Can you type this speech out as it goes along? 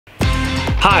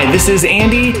Hi, this is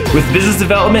Andy with Business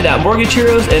Development at Mortgage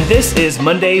Heroes, and this is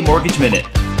Monday Mortgage Minute.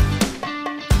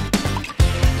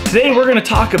 Today we're going to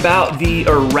talk about the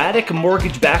erratic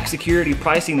mortgage-backed security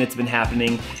pricing that's been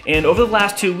happening. And over the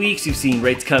last 2 weeks, you've seen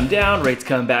rates come down, rates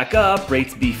come back up,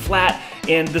 rates be flat.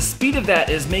 And the speed of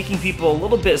that is making people a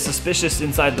little bit suspicious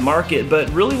inside the market. But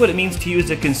really what it means to you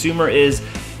as a consumer is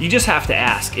you just have to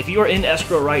ask. If you are in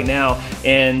escrow right now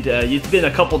and it's been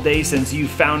a couple days since you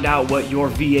found out what your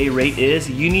VA rate is,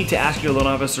 you need to ask your loan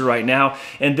officer right now.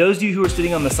 And those of you who are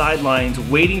sitting on the sidelines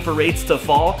waiting for rates to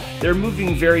fall, they're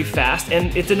moving very fast,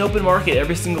 and it's an open market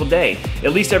every single day,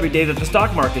 at least every day that the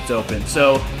stock market's open.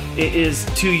 So it is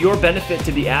to your benefit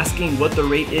to be asking what the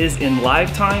rate is in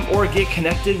live time, or get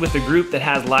connected with a group that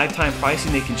has live time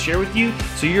pricing they can share with you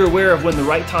so you're aware of when the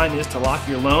right time is to lock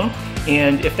your loan.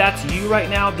 And if that's you right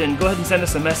now, then go ahead and send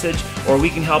us a message, or we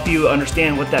can help you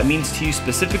understand what that means to you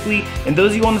specifically. And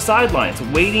those of you on the sidelines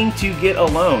waiting to get a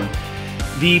loan,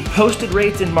 the posted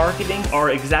rates in marketing are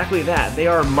exactly that. They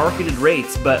are marketed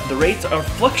rates, but the rates are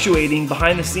fluctuating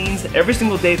behind the scenes every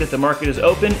single day that the market is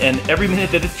open and every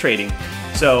minute that it's trading.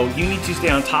 So you need to stay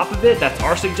on top of it. That's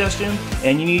our suggestion.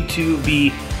 And you need to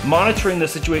be monitoring the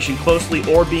situation closely,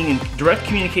 or being in direct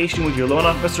communication with your loan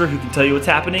officer who can tell you what's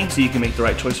happening so you can make the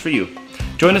right choice for you.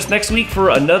 Join us next week for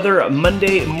another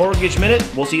Monday Mortgage Minute.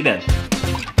 We'll see you then.